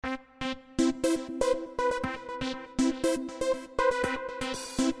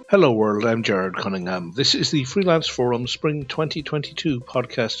Hello world, I'm Gerard Cunningham. This is the Freelance Forum Spring 2022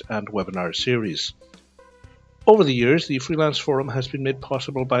 podcast and webinar series. Over the years, the Freelance Forum has been made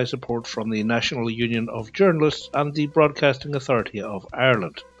possible by support from the National Union of Journalists and the Broadcasting Authority of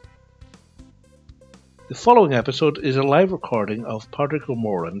Ireland. The following episode is a live recording of Padraig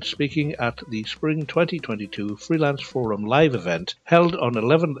O'Moran speaking at the Spring 2022 Freelance Forum live event held on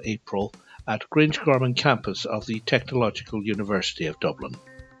 11th April at Grangegarman campus of the Technological University of Dublin.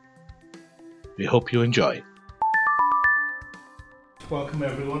 We hope you enjoy. Welcome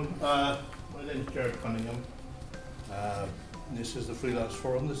everyone. My name is Gerard Cunningham. This is the Freelance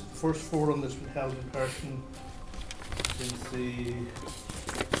Forum. This is the first forum that's been held in person since the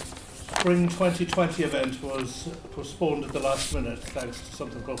Spring 2020 event was postponed at the last minute thanks to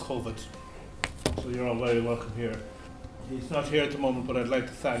something called COVID. So you're all very welcome here. He's not here at the moment, but I'd like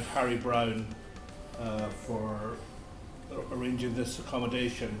to thank Harry Brown for arranging this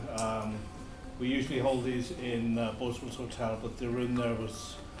accommodation. We usually hold these in Boatman's Hotel, but the room there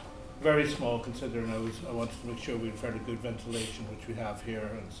was very small considering I wanted to make sure we had fairly good ventilation, which we have here,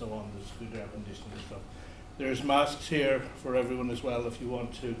 and so on. There's good air conditioning and stuff. There's masks here for everyone as well if you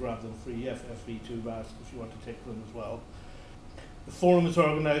want to grab them free, FFP2 masks if you want to take them as well. The forum is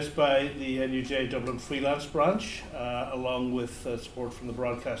organised by the NUJ Dublin Freelance Branch, along with support from the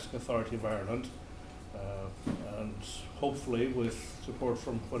Broadcasting Authority of Ireland, and hopefully with support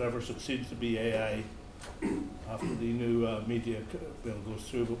from whatever succeeds to be AI after the new media bill goes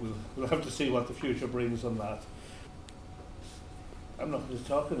through, but we'll have to see what the future brings on that. I'm not going to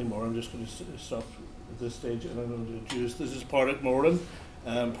talk anymore, I'm just going to stop at this stage and I'm going to introduce, this is Padraig Moran.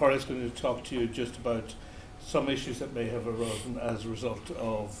 Padraig's going to talk to you just about some issues that may have arisen as a result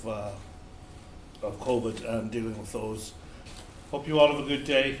of COVID and dealing with those. Hope you all have a good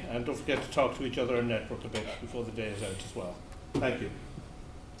day, and don't forget to talk to each other and network a bit before the day is out as well. Thank you.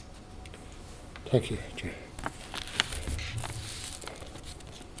 Thank you, Jay.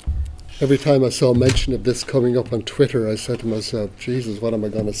 Every time I saw mention of this coming up on Twitter, I said to myself, Jesus, what am I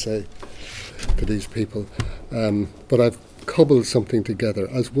going to say to these people? But I've cobbled something together,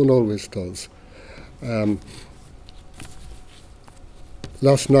 as one always does.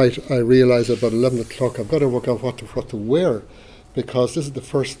 Last night I realised about 11 o'clock I've got to work out what to wear, because this is the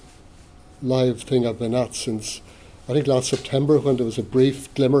first live thing I've been at since, I think, last September, when there was a brief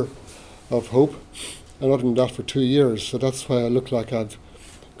glimmer of hope, and other than that for 2 years. So that's why I look like I've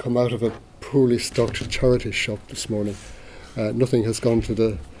come out of a poorly stocked charity shop this morning. Nothing has gone to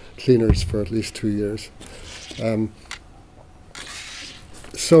the cleaners for at least 2 years.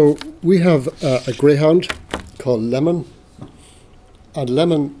 So we have a greyhound called Lemon, and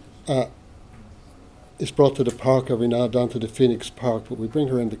Lemon is brought to the park every now down to the Phoenix Park, but we bring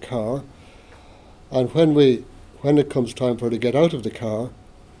her in the car, and when it comes time for her to get out of the car,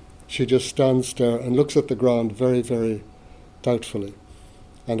 she just stands there and looks at the ground very, very doubtfully,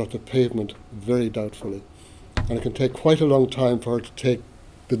 and at the pavement very doubtfully. And it can take quite a long time for her to take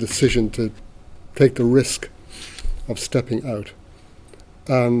the decision to take the risk of stepping out.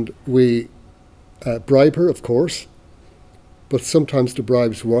 And we bribe her, of course, but sometimes the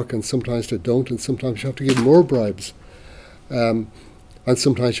bribes work and sometimes they don't, and sometimes you have to give more bribes. And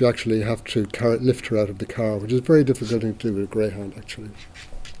sometimes you actually have to lift her out of the car, which is a very difficult thing to do with a greyhound, actually.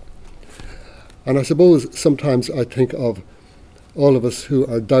 And I suppose sometimes I think of all of us who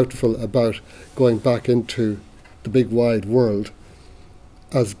are doubtful about going back into the big wide world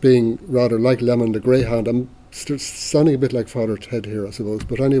as being rather like Lemon the greyhound. I'm sounding a bit like Father Ted here, I suppose,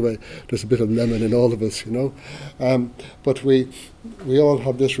 but anyway, there's a bit of lemon in all of us, you know. But we all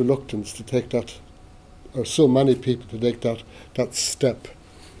have this reluctance to take that, or so many people to take that step.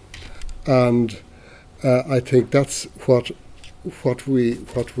 And I think that's what we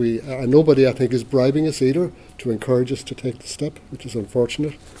nobody, I think, is bribing us either to encourage us to take the step, which is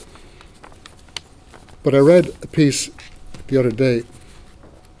unfortunate. But I read a piece the other day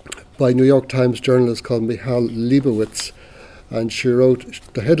by New York Times journalist called Michal Leibowitz, and she wrote,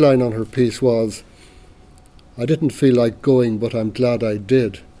 the headline on her piece was, "I didn't feel like going, but I'm glad I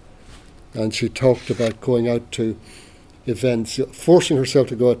did." And she talked about going out to events, forcing herself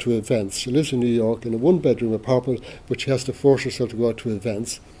to go out to events. She lives in New York in a one-bedroom apartment, but she has to force herself to go out to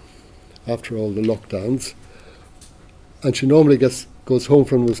events after all the lockdowns. And she normally goes home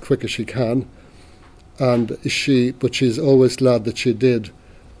from them as quick as she can, but she's always glad that she did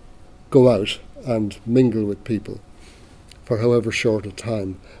go out and mingle with people for however short a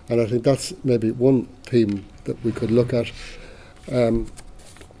time. And I think that's maybe one theme that we could look at.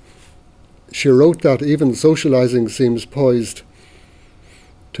 She wrote that even socialising seems poised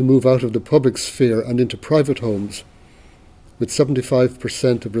to move out of the public sphere and into private homes, with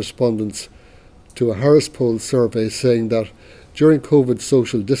 75% of respondents to a Harris Poll survey saying that during COVID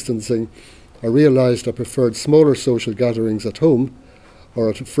social distancing, I realised I preferred smaller social gatherings at home or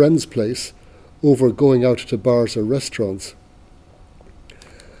at a friend's place over going out to bars or restaurants.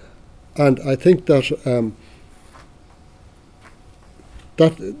 And I think that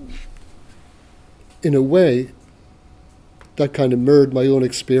that in a way that kind of mirrored my own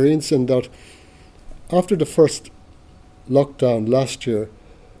experience, in that after the first lockdown last year,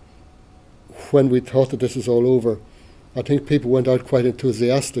 when we thought that this was all over, I think people went out quite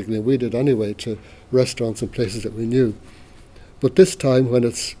enthusiastically, and we did anyway, to restaurants and places that we knew. But this time, when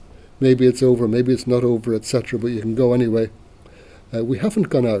maybe it's over, maybe it's not over, etc., but you can go anyway, we haven't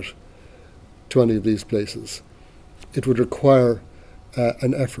gone out to any of these places. It would require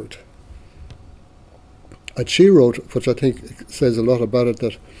an effort. And she wrote, which I think says a lot about it,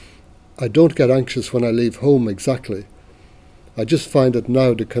 that I don't get anxious when I leave home exactly. I just find that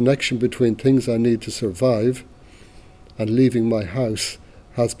now the connection between things I need to survive and leaving my house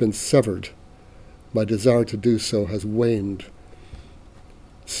has been severed. My desire to do so has waned.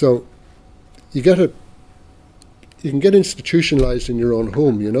 So you can get institutionalized in your own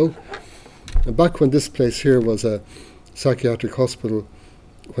home, you know. And back when this place here was a psychiatric hospital,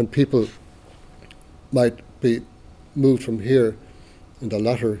 when people might be moved from here in the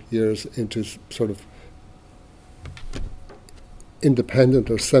latter years into sort of independent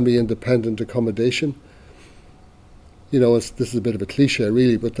or semi-independent accommodation, you know, this is a bit of a cliche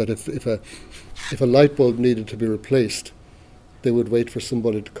really, but that if a light bulb needed to be replaced, they would wait for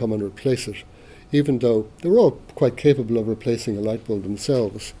somebody to come and replace it, even though they were all quite capable of replacing a light bulb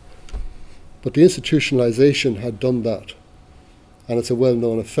themselves. But the institutionalization had done that, and it's a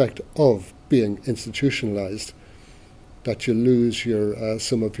well-known effect of being institutionalized, that you lose your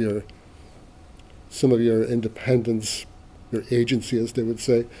some of your independence, your agency, as they would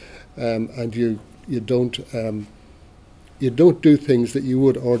say, and you don't do things that you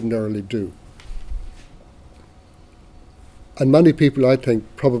would ordinarily do. And many people, I think,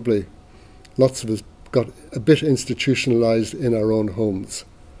 probably lots of us, got a bit institutionalized in our own homes,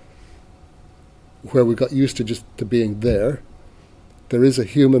 where we got used to just to being there. There is a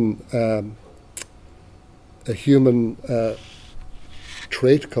human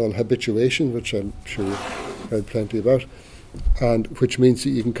trait called habituation, which I'm sure you've heard plenty about, and which means that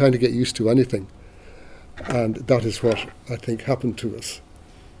you can kind of get used to anything. And that is what I think happened to us.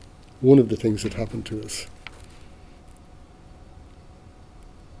 One of the things that happened to us.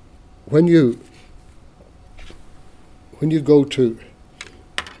 When you go to,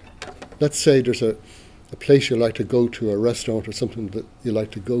 let's say there's a place you like to go to, a restaurant or something that you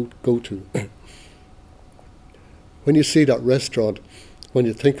like to go to. When you see that restaurant, when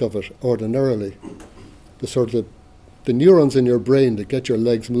you think of it ordinarily, the neurons in your brain that get your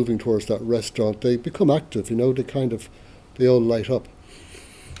legs moving towards that restaurant, they become active, you know, they all light up.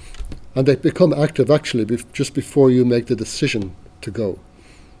 And they become active actually just before you make the decision to go.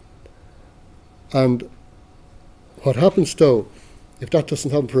 And what happens though, if that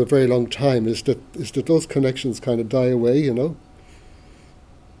doesn't happen for a very long time, is that those connections kind of die away, you know,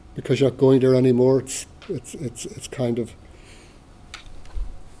 because you're not going there anymore. It's kind of,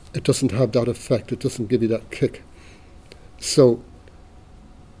 it doesn't have that effect. It doesn't give you that kick. So,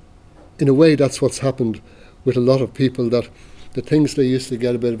 in a way, that's what's happened with a lot of people, that the things they used to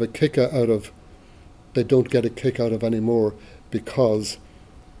get a bit of a kick out of, they don't get a kick out of anymore, because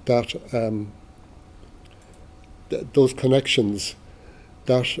that those connections,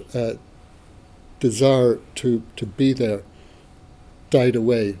 that desire to be there, died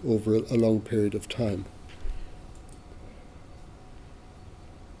away over a long period of time.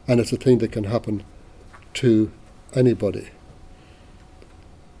 And it's a thing that can happen to anybody.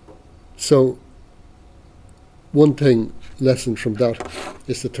 So one lesson from that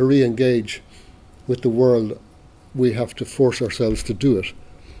is that to re-engage with the world, we have to force ourselves to do it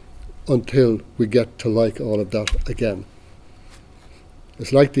until we get to like all of that again.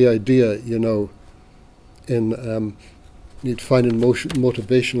 It's like the idea, you know, you'd find in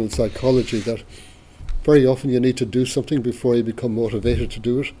motivational psychology that very often you need to do something before you become motivated to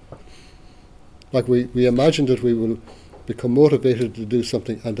do it. Like we imagine that we will become motivated to do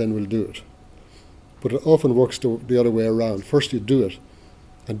something and then we'll do it. But it often works the other way around. First you do it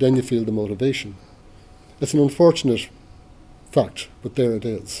and then you feel the motivation. It's an unfortunate fact, but there it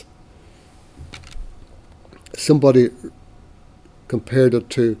is. Somebody compared it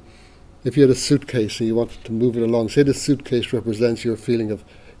to, if you had a suitcase and you wanted to move it along, say the suitcase represents your feeling of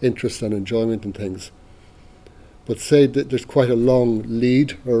interest and enjoyment in things. But say that there's quite a long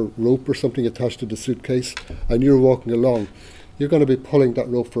lead or rope or something attached to the suitcase, and you're walking along, you're going to be pulling that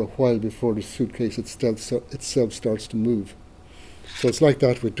rope for a while before the suitcase itself starts to move. So it's like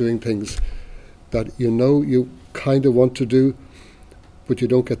that with doing things that you kind of want to do, but you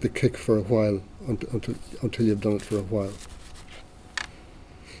don't get the kick for a while until you've done it for a while.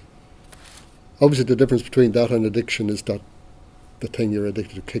 Obviously, the difference between that and addiction is that the thing you're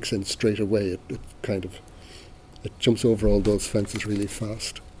addicted to kicks in straight away. It jumps over all those fences really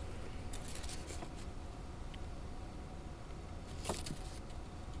fast.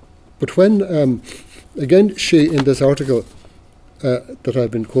 But when, again, she, in this article that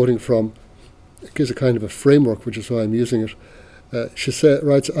I've been quoting from, gives a kind of a framework, which is why I'm using it. She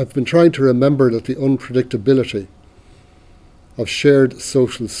writes, I've been trying to remember that the unpredictability of shared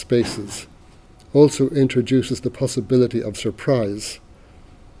social spaces also introduces the possibility of surprise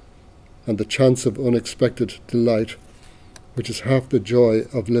and the chance of unexpected delight, which is half the joy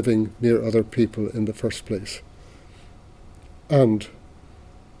of living near other people in the first place. And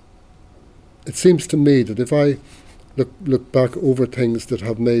it seems to me that if I look back over things that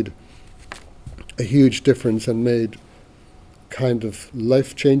have made a huge difference and made kind of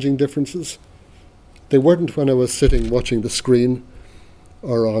life-changing differences, they weren't when I was sitting watching the screen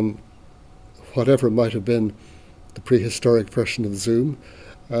or on whatever might have been the prehistoric version of Zoom.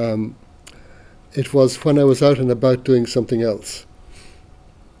 It was when I was out and about doing something else.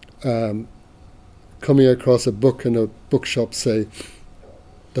 Coming across a book in a bookshop, say,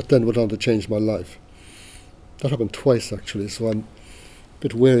 that then went on to change my life. That happened twice, actually, so I'm a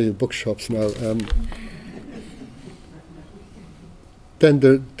bit wary of bookshops now. Then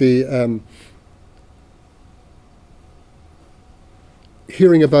the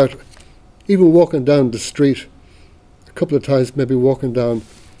hearing about, even walking down the street, a couple of times maybe walking down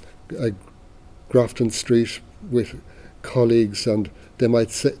Grafton Street with colleagues, and they might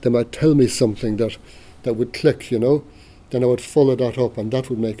tell me something that would click, then I would follow that up, and that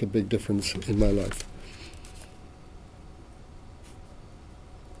would make a big difference in my life.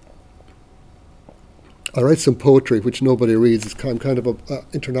 I write some poetry which nobody reads. It's kind of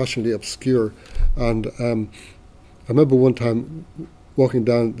internationally obscure, and I remember one time walking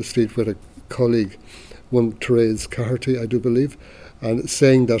down the street with a colleague, one Therese Caherty, I do believe, and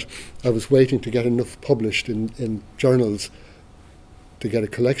saying that I was waiting to get enough published in journals to get a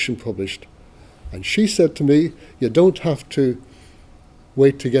collection published. And she said to me, you don't have to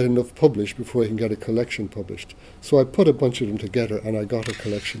wait to get enough published before you can get a collection published. So I put a bunch of them together and I got a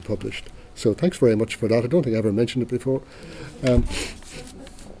collection published. So thanks very much for that. I don't think I ever mentioned it before. I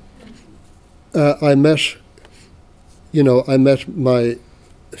met my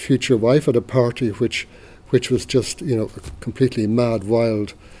future wife at a party which was just, a completely mad,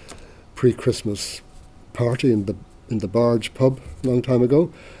 wild pre-Christmas party in the Barge pub a long time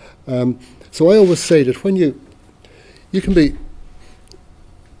ago. So I always say that when you can be,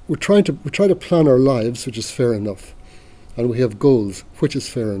 we try to plan our lives, which is fair enough, and we have goals, which is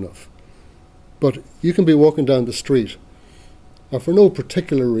fair enough. But you can be walking down the street, and for no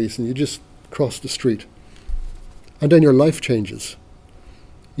particular reason, you just cross the street, and then your life changes.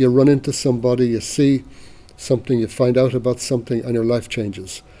 You run into somebody, you see something, you find out about something, and your life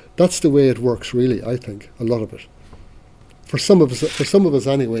changes. That's the way it works, really, I think, a lot of it. For some of us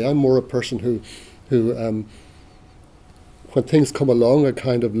anyway, I'm more a person who when things come along, I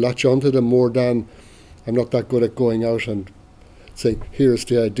kind of latch onto them more than I'm not that good at going out and saying, here's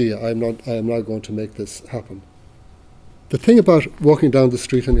the idea, I am not going to make this happen. The thing about walking down the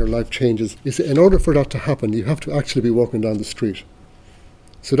street and your life changes is that in order for that to happen, you have to actually be walking down the street.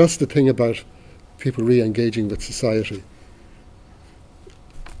 So that's the thing about people re-engaging with society.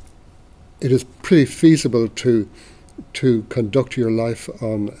 It is pretty feasible to conduct your life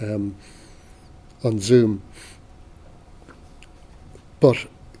on Zoom, but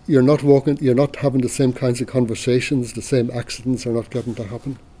you're not having the same kinds of conversations, the same accidents are not getting to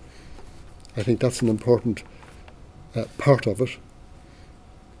happen. I think that's an important part of it.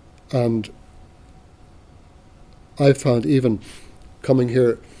 And I found, even coming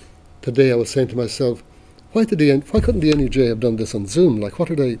here today, I was saying to myself, why couldn't the NUJ have done this on Zoom? Like,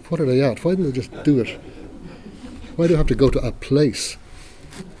 what are they at? Why didn't they just do it? Why do I have to go to a place?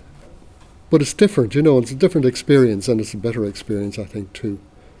 But it's different, it's a different experience, and it's a better experience, I think, too.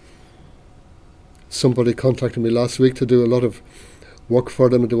 Somebody contacted me last week to do a lot of work for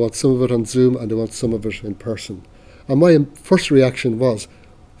them, and they want some of it on Zoom and they want some of it in person. And my first reaction was,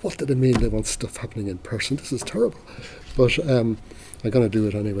 what do they mean they want stuff happening in person? This is terrible. But I'm going to do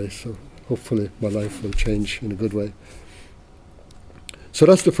it anyway, so hopefully my life will change in a good way. So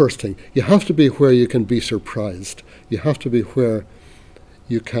that's the first thing. You have to be where you can be surprised. You have to be where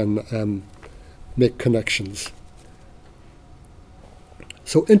you can make connections.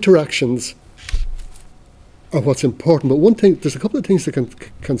 So interactions are what's important. But one thing, there's a couple of things that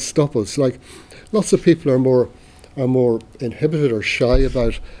can stop us. Like, lots of people are more inhibited or shy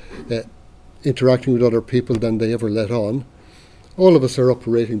about interacting with other people than they ever let on. All of us are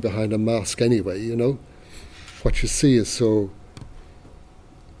operating behind a mask anyway, you know. What you see is so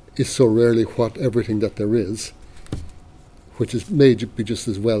rarely what everything that there is, which is may be just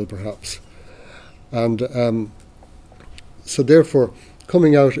as well, perhaps. And so therefore,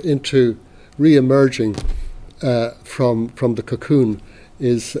 coming out into re-emerging from the cocoon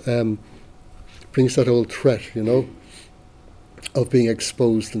is brings that old threat, you know, of being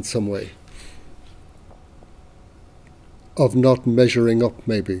exposed in some way, of not measuring up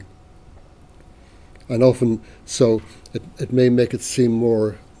maybe. And often so it may make it seem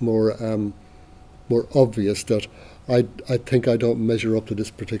more obvious that I think I don't measure up to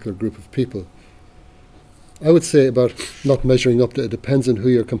this particular group of people. I would say about not measuring up, that it depends on who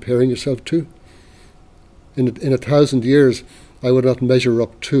you're comparing yourself to. In 1,000 years, I would not measure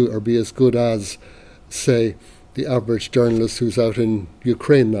up to or be as good as, say, the average journalist who's out in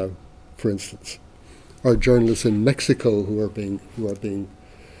Ukraine now, for instance, or journalists in Mexico who are being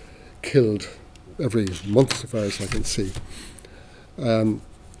killed every month, as far as I can see,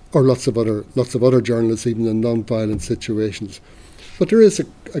 or lots of other journalists, even in non-violent situations. But there is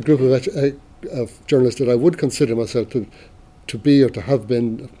a group of journalists that I would consider myself to be or to have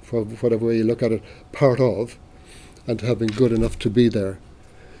been, for whatever way you look at it, part of, and to have been good enough to be there.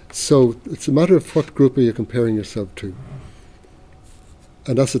 So it's a matter of what group are you comparing yourself to.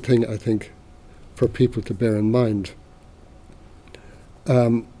 And that's the thing, I think, for people to bear in mind.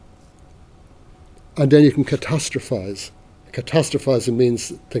 And then you can catastrophize. Catastrophizing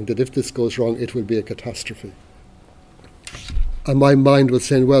means think that if this goes wrong, it will be a catastrophe. And my mind was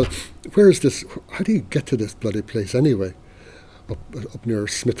saying, well, where is this? How do you get to this bloody place anyway? Up near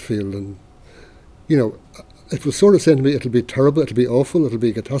Smithfield, and you know, it was sort of saying to me, it'll be terrible, it'll be awful, it'll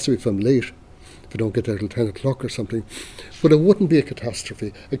be a catastrophe if I'm late, if I don't get there till 10 o'clock or something. But it wouldn't be a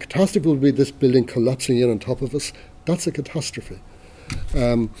catastrophe. A catastrophe would be this building collapsing in on top of us. That's a catastrophe.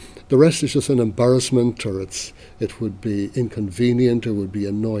 The rest is just an embarrassment, or it would be inconvenient, or would be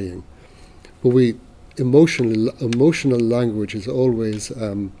annoying. But emotional language is always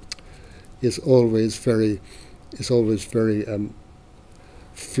very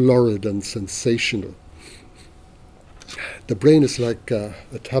florid and sensational. The brain is like a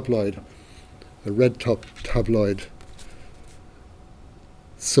tabloid, a red-top tabloid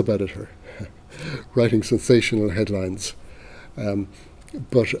sub-editor, writing sensational headlines.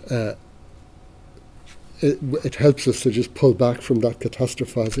 But it helps us to just pull back from that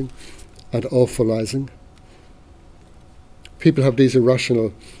catastrophizing and awfulizing. People have these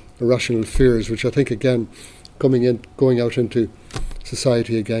irrational fears, which I think, again, going out into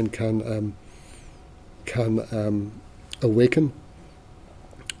society again can awaken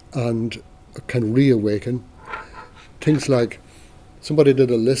and can reawaken. Things like, somebody did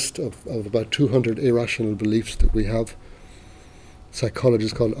a list of about 200 irrational beliefs that we have. A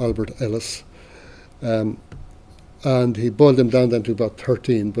psychologist called Albert Ellis. And he boiled them down then to about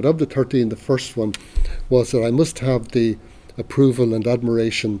 13. But of the 13, the first one was that I must have the approval and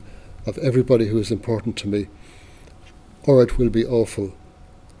admiration of everybody who is important to me, or it will be awful.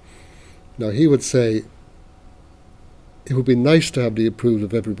 Now, he would say it would be nice to have the approval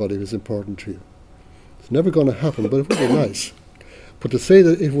of everybody who is important to you. It's never going to happen, but it would be nice. But to say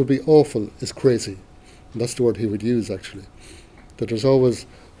that it would be awful is crazy. And that's the word he would use, actually. That there's always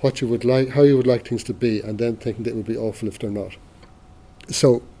what you would like, how you would like things to be, and then thinking that it would be awful if they're not.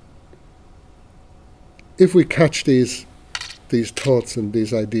 So, if we catch these thoughts and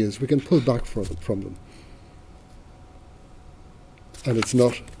these ideas, we can pull back from them. And it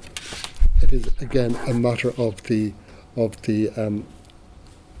is again a matter of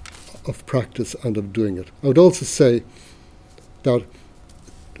practice and of doing it. I would also say that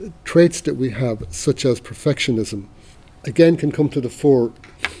traits that we have, such as perfectionism, again can come to the fore.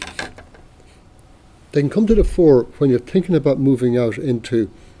 They can come to the fore when you're thinking about moving out into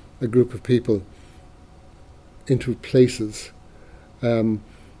a group of people, into places. And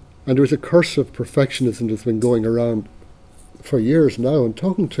there's a curse of perfectionism that's been going around for years now. And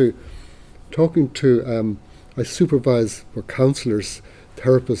talking to I supervise for counsellors,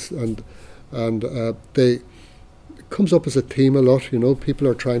 therapists, and it comes up as a theme a lot. You know, people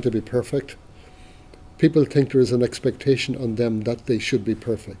are trying to be perfect. People think there is an expectation on them that they should be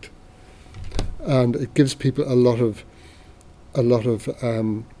perfect. And it gives people a lot of a lot of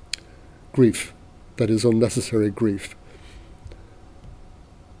grief that is unnecessary grief.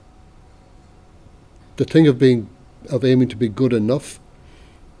 The thing of aiming to be good enough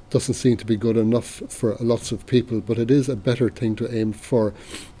doesn't seem to be good enough for lots of people, but it is a better thing to aim for.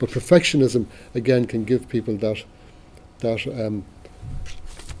 But perfectionism, again, can give people that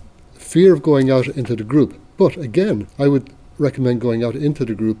fear of going out into the group. But again, I would recommend going out into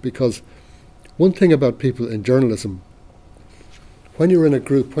the group, because one thing about people in journalism, when you're in a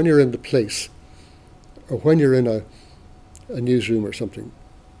group, when you're in the place, or when you're in a newsroom or something,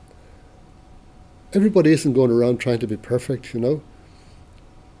 everybody isn't going around trying to be perfect, you know.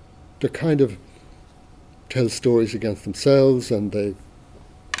 They kind of tell stories against themselves, and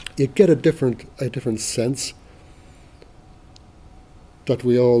you get a different sense that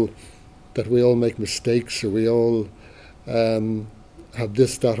we all make mistakes, or we all have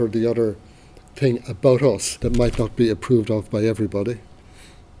this, that, or the other thing about us that might not be approved of by everybody.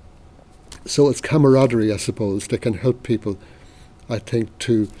 So it's camaraderie, I suppose, that can help people, I think,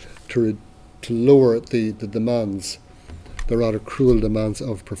 to lower the demands, the rather cruel demands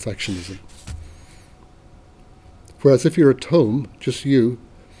of perfectionism. Whereas if you're at home, just you,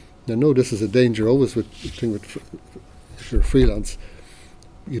 I know this is a danger always if you're freelance,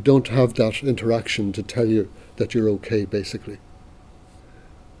 you don't have that interaction to tell you that you're okay, basically.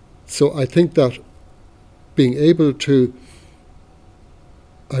 So I think that being able to,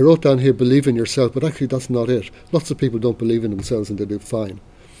 I wrote down here, believe in yourself, but actually that's not it. Lots of people don't believe in themselves and they do fine.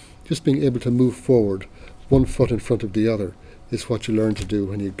 Just being able to move forward, one foot in front of the other, is what you learn to do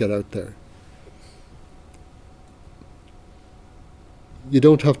when you get out there. You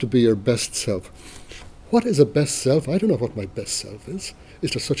don't have to be your best self. What is a best self? I don't know what my best self is.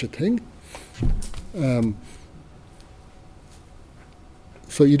 Is there such a thing?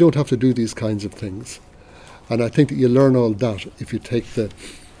 So you don't have to do these kinds of things. And I think that you learn all that if you take the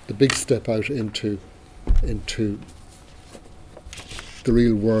big step out into the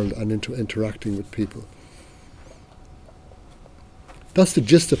real world and into interacting with people. That's the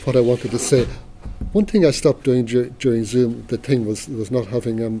gist of what I wanted to say. One thing I stopped doing during Zoom, the thing was not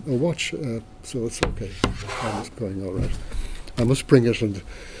having a watch, so it's okay. I'm just going all right. I must bring it, and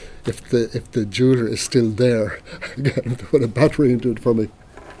if the jeweler is still there, get him to put a battery into it for me.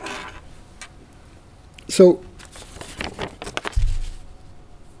 So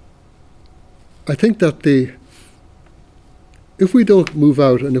I think that if we don't move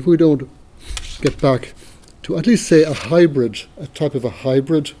out, and if we don't get back to at least say a type of a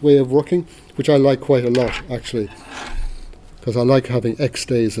hybrid way of working, which I like quite a lot, actually, because I like having X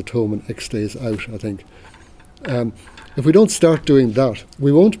days at home and X days out, I think. If we don't start doing that,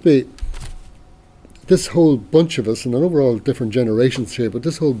 we won't be, this whole bunch of us, and I know we're all different generations here, but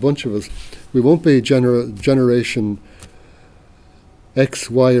this whole bunch of us, we won't be generation X,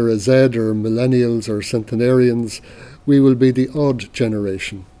 Y, or Z, or millennials, or centenarians. We will be the odd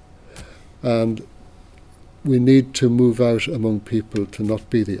generation. And we need to move out among people to not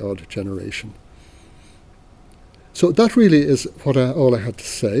be the odd generation. So that really is all I had to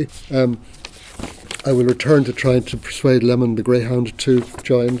say. I will return to trying to persuade Lemon the greyhound to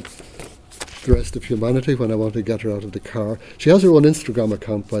join the rest of humanity when I want to get her out of the car. She has her own Instagram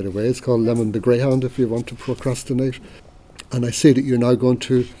account, by the way. It's called Lemon the Greyhound if you want to procrastinate. And I see that you're now going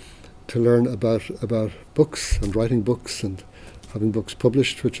to learn about books and writing books and having books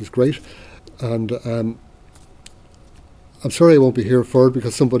published, which is great. And I'm sorry I won't be here for it,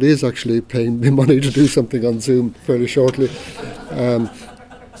 because somebody is actually paying me money to do something on Zoom fairly shortly.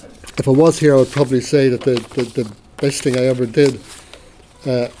 If I was here, I would probably say that the best thing I ever did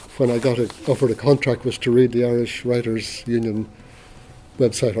when I got offered a contract was to read the Irish Writers' Union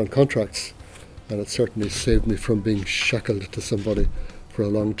website on contracts, and it certainly saved me from being shackled to somebody for a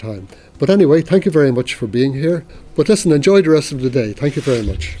long time. But anyway, thank you very much for being here. But listen, enjoy the rest of the day. Thank you very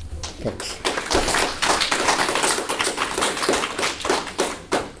much. Thanks.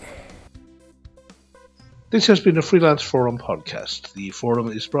 This has been a Freelance Forum podcast. The forum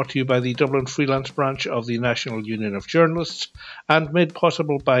is brought to you by the Dublin Freelance Branch of the National Union of Journalists and made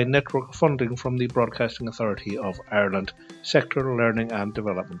possible by network funding from the Broadcasting Authority of Ireland Sector Learning and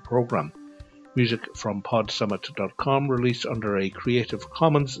Development Programme. Music from podsummit.com, released under a Creative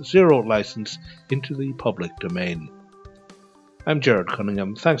Commons Zero license into the public domain. I'm Gerard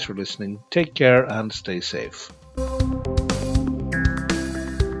Cunningham. Thanks for listening. Take care and stay safe.